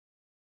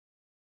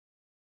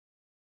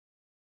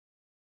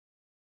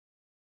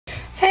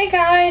Hey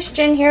guys,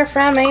 Jen here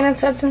from Main and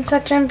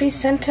Such and Be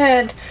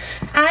Scented.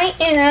 I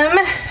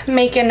am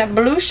making a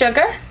blue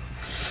sugar.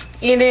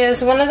 It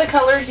is one of the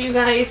colors you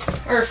guys,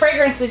 or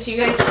fragrances you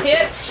guys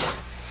picked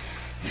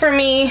for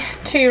me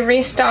to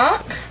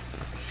restock.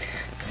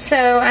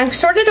 So I'm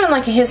sort of doing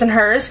like a his and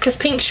hers because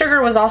pink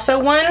sugar was also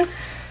one.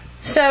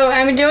 So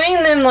I'm doing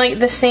them like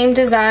the same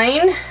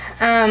design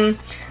and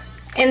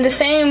the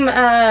same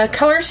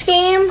color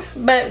scheme,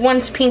 but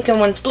one's pink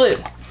and one's blue.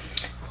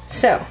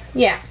 So,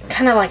 yeah,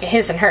 kind of like a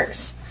his and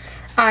hers.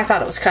 I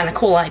thought it was kind of a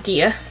cool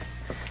idea.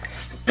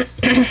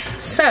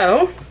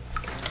 So,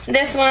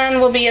 this one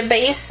will be a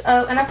base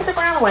of, and I put the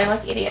brown away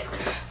like an idiot.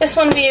 This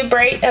one will be a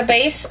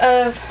base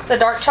of the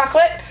dark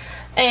chocolate,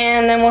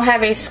 and then we'll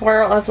have a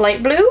swirl of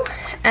light blue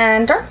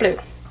and dark blue.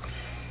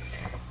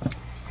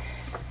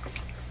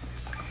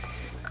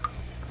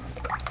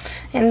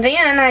 And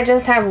then I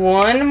just have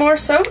one more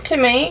soap to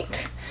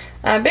make,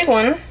 a big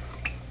one.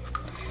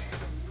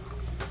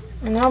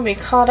 And I'll be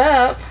caught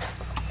up,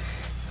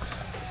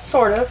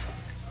 sort of.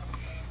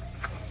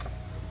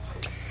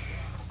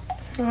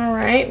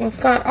 Alright, we've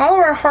got all of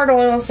our hard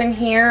oils in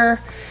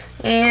here,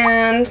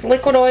 and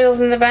liquid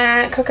oils in the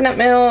back, coconut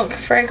milk,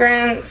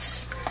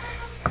 fragrance.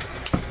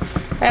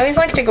 I always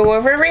like to go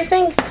over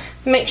everything,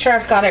 make sure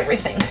I've got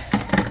everything.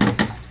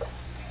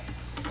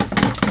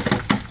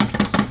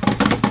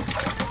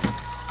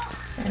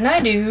 And I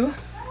do.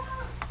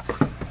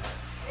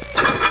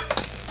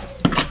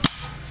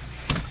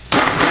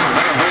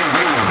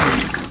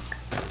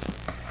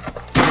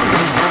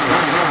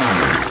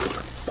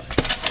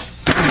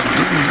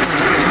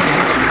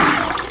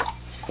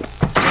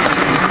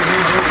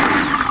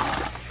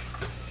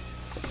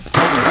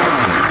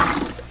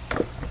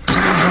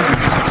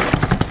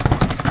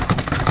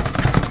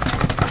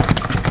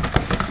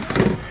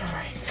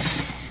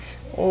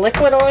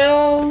 Liquid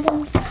oil.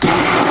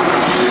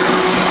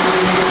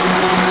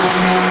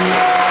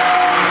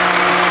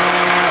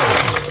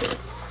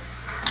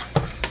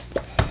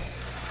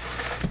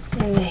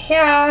 In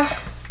here.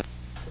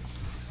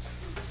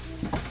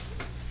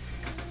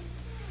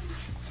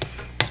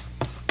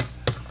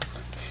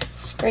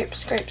 Scrape,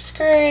 scrape,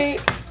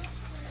 scrape.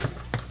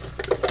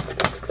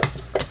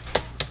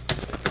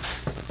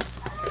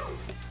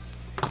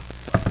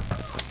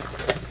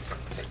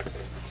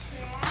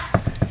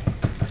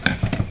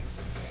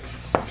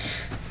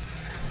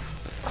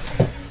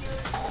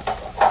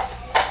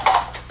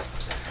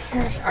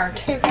 Here's our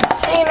two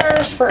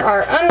containers for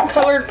our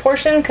uncolored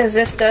portion, because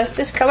this does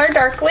discolor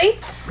darkly.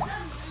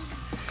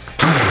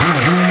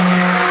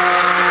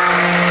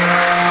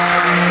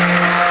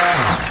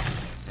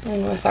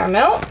 And with our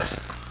milk.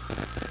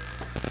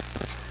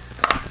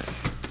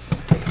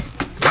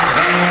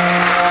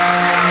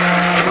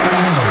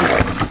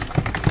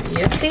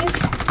 Yipsies.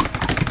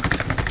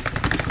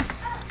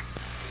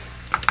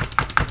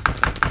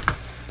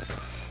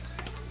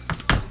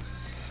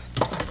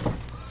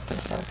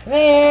 This over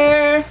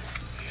there.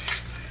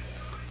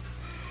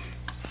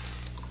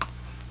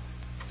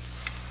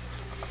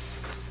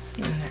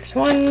 And there's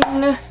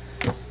one.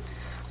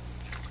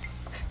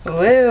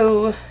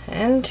 Whoa,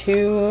 and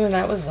two.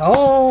 That was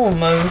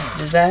almost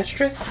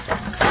disastrous.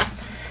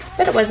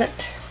 But it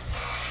wasn't.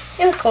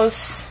 It was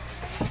close.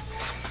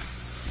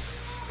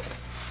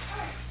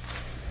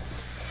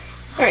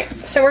 Alright,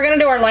 so we're going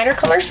to do our lighter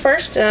colors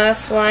first,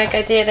 just like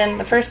I did in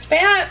the first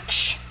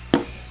batch.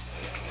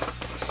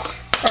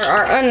 Or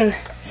our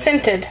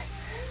unscented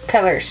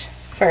colors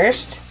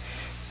first.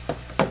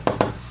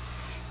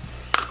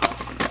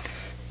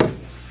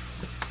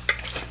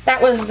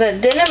 That was the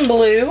denim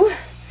blue.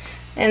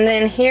 And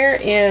then here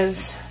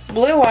is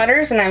blue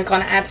waters, and I'm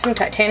going to add some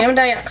titanium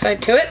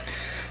dioxide to it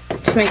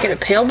to make it a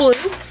pale blue.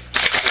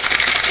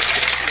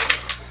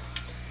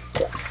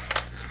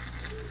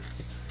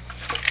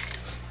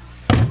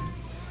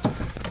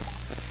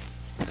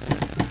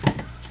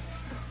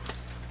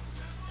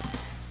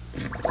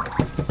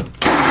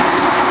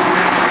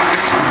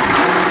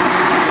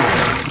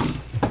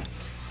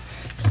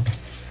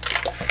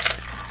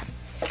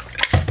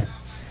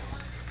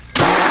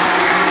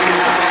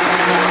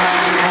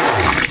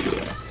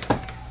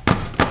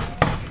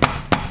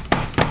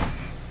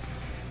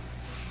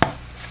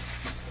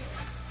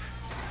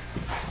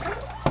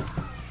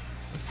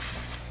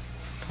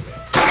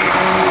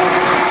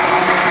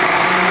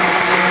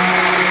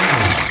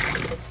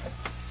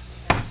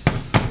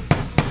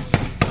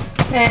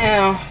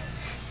 Now,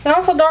 it's an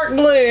awful dark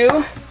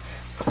blue.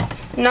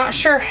 Not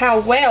sure how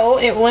well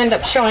it will end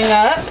up showing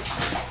up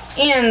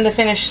in the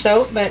finished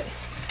soap, but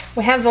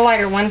we have the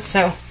lighter one,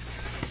 so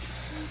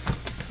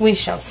we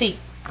shall see.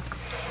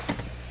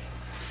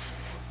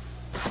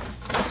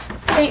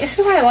 See, this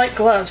is why I like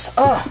gloves.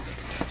 Oh,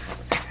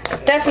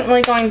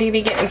 definitely going to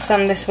be getting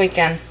some this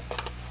weekend.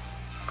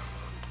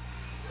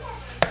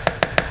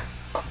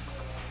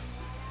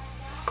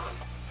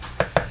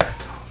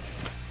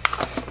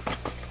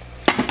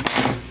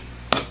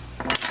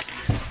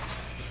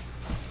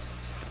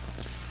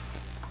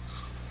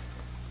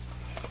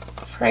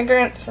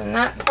 fragrance in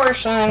that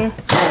portion.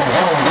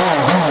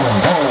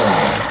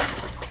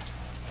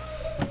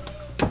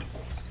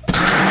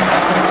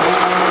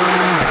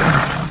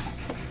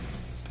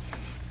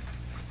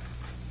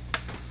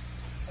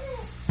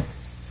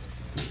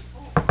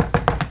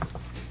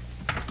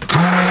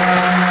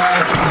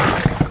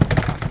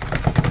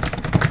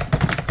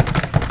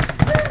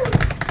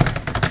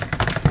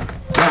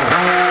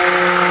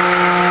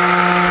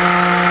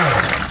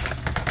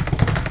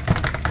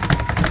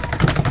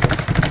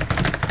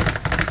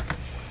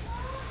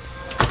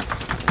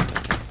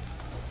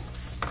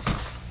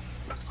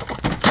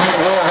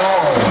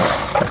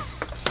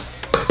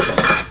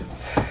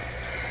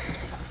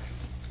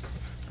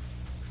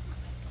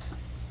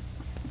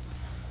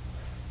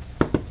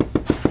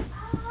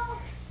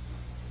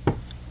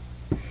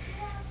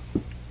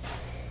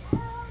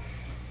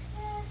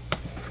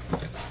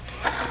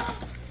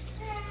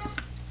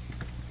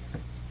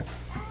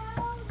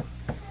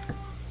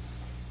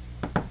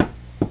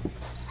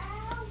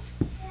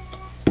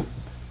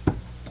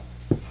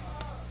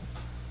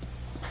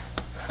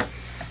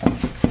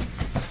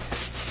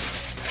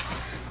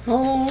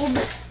 hold.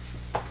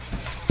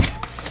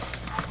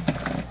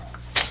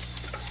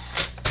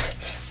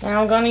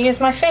 Now I'm going to use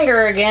my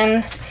finger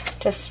again,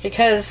 just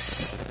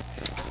because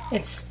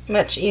it's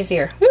much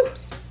easier. Woo!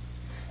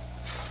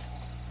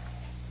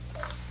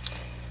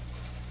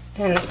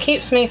 And it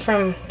keeps me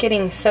from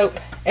getting soap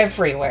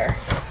everywhere.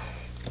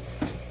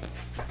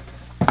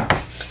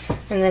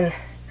 And then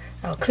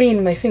I'll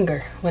clean my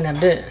finger when I'm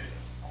done.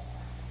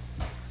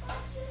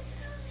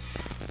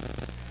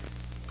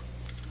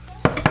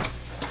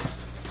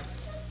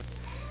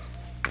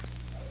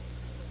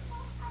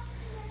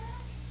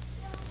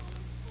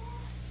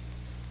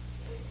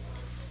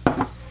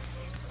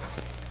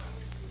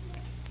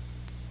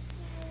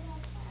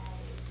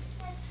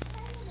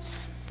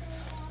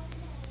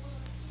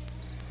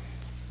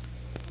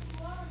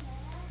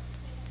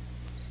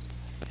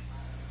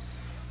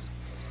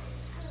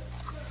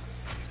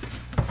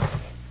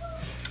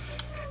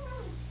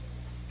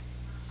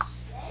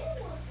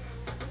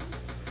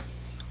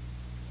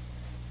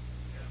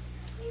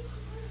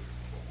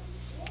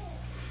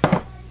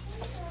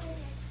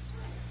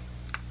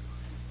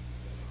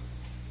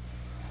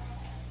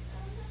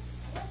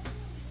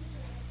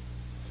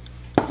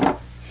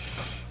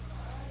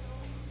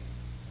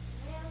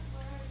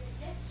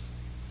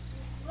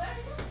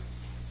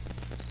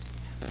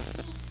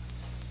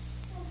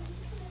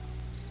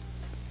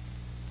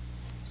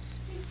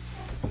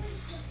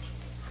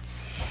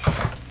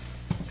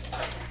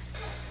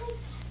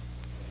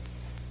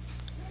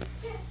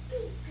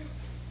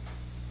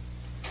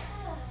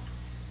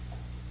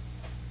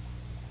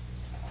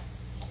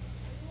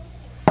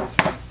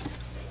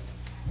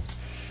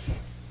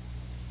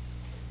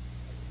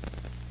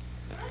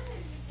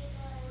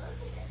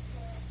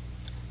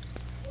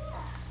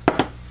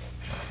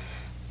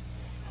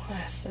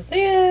 Last of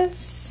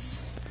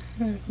this.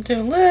 Do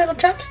a little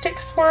chopstick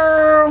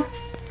swirl.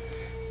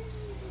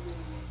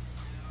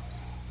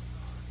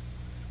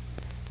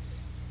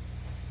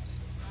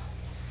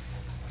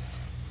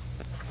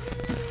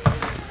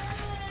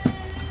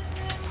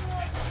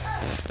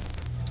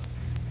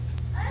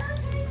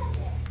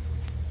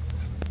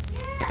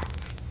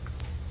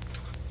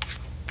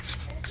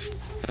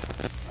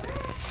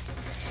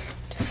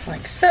 Just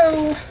like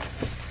so.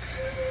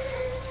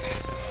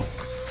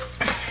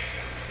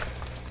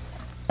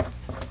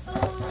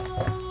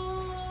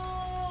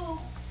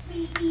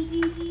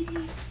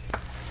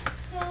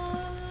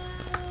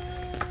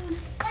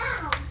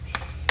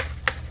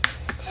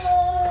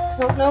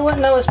 I don't know what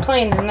Noah's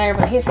playing in there,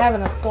 but he's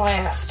having a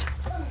blast.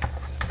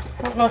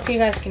 I don't know if you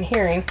guys can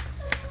hear him.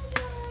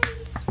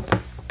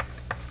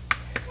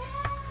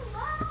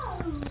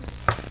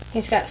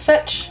 He's got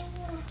such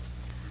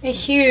a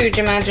huge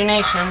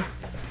imagination.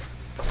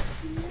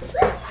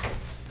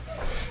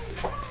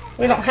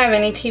 We don't have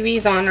any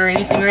TVs on or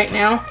anything right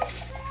now.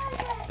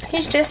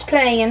 He's just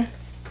playing.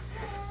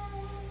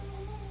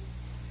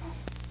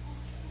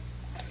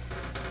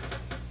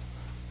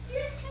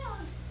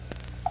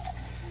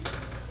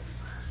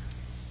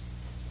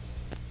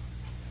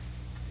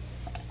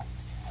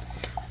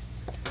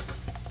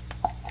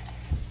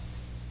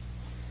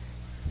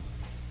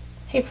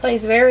 He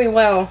plays very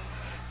well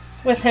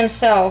with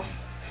himself.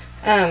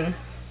 I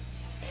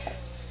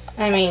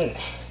mean,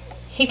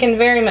 he can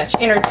very much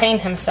entertain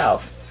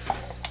himself.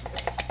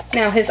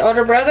 Now, his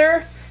older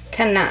brother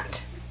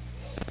cannot.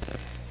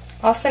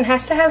 Austin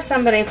has to have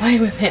somebody play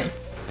with him.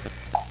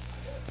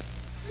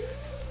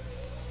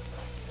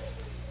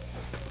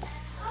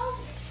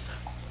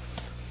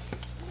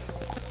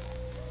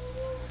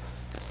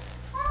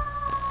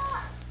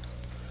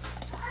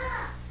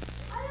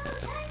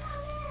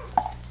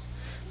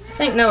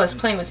 I think Noah's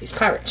playing with his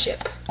pirate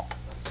ship.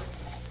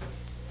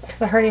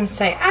 Because I heard him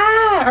say,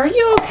 "Ah, are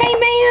you okay,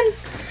 man?"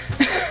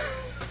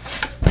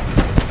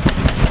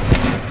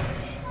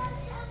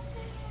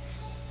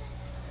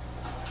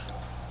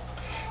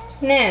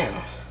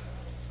 Now,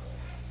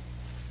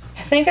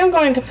 I think I'm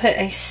going to put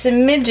a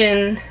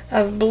smidgen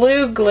of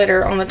blue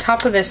glitter on the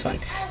top of this one.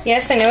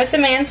 Yes, I know it's a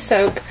man's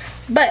soap,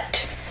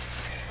 but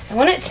I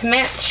want it to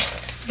match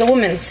the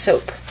woman's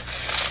soap.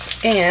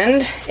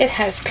 And it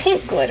has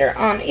pink glitter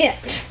on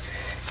it.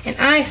 And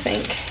I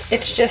think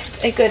it's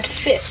just a good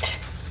fit.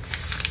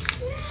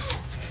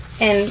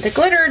 And the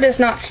glitter does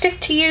not stick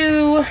to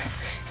you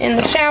in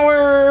the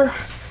shower.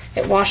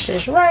 It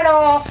washes right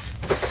off.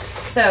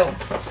 So,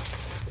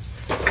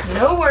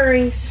 no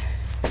worries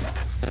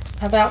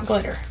about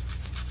glitter.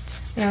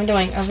 And I'm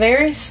doing a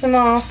very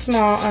small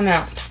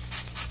amount.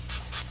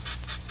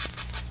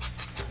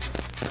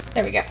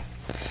 There we go.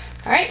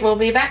 Alright, we'll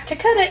be back to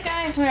cut it,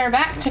 guys. We are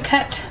back to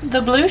cut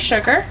the blue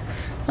sugar.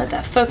 Let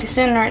that focus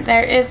in right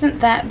there. Isn't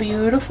that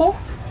beautiful?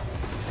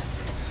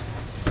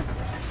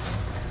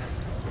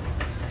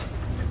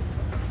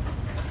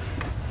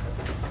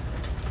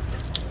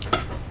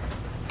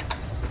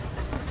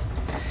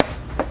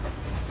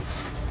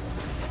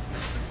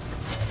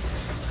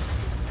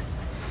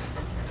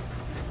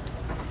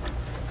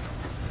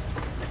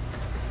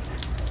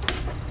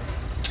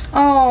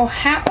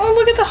 Oh,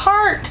 look at the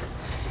heart.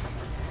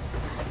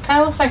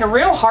 Kind of looks like a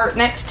real heart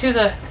next to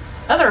the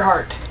other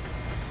heart.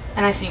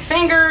 And I see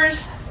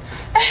fingers.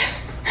 I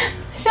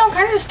see all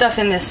kinds of stuff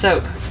in this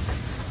soap.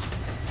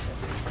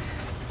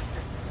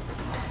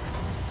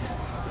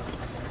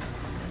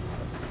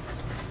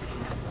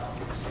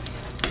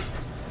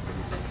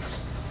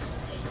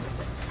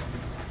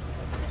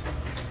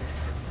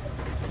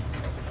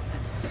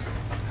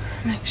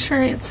 Make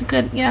sure it's a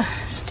good, yeah,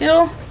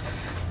 still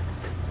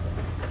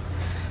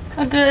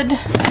a good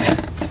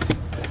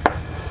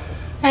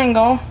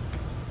angle.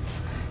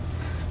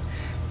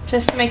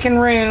 Just making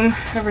room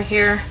over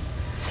here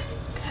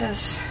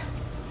because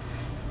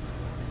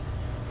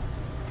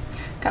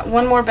got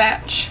one more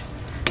batch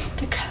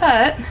to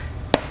cut.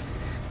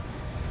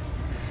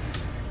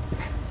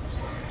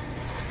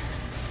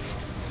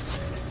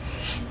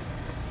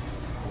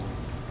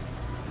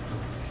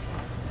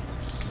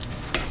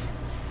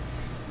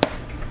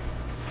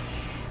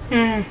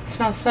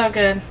 Smells so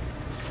good.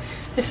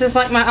 This is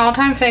like my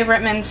all-time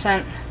favorite men's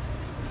scent.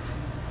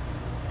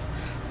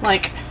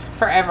 Like,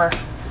 forever.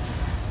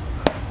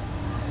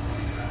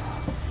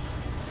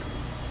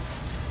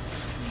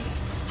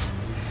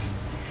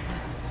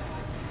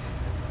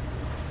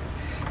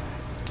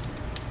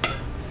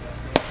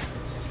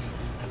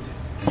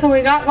 So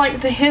we got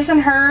like the his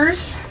and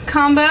hers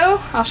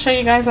combo. I'll show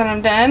you guys when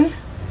I'm done.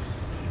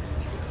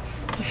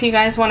 If you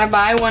guys want to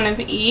buy one of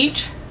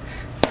each,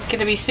 it's going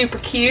to be super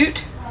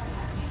cute.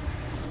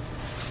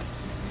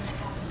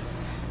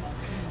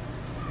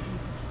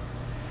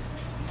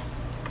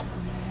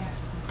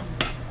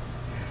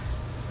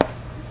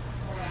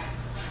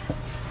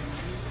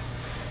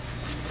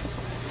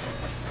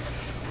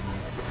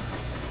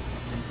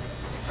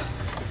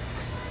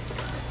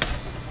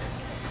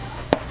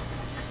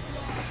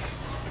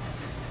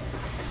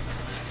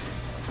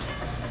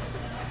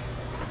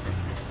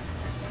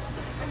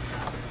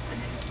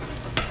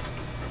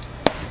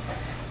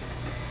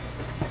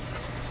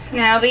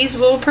 Now these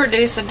will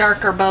produce a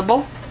darker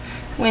bubble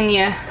when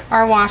you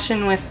are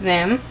washing with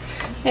them.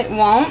 It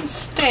won't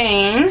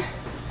stain.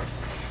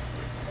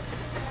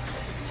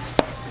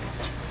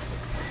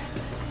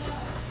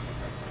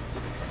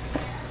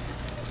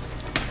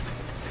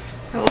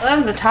 I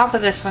love the top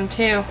of this one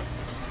too.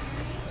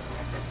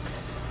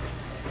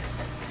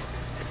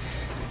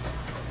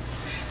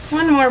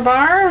 One more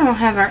bar and we'll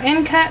have our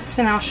end cuts,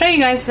 and I'll show you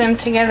guys them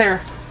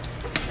together.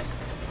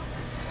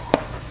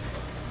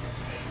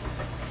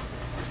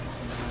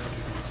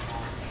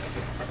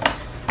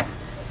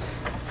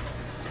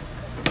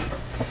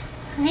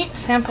 Alright,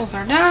 samples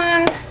are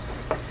done.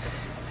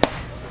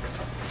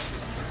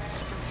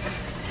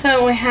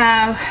 So we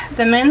have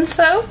the men's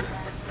soap,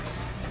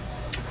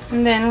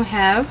 and then we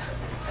have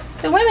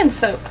the women's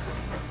soap.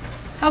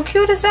 How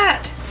cute is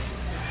that?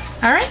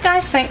 Alright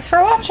guys, thanks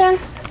for watching.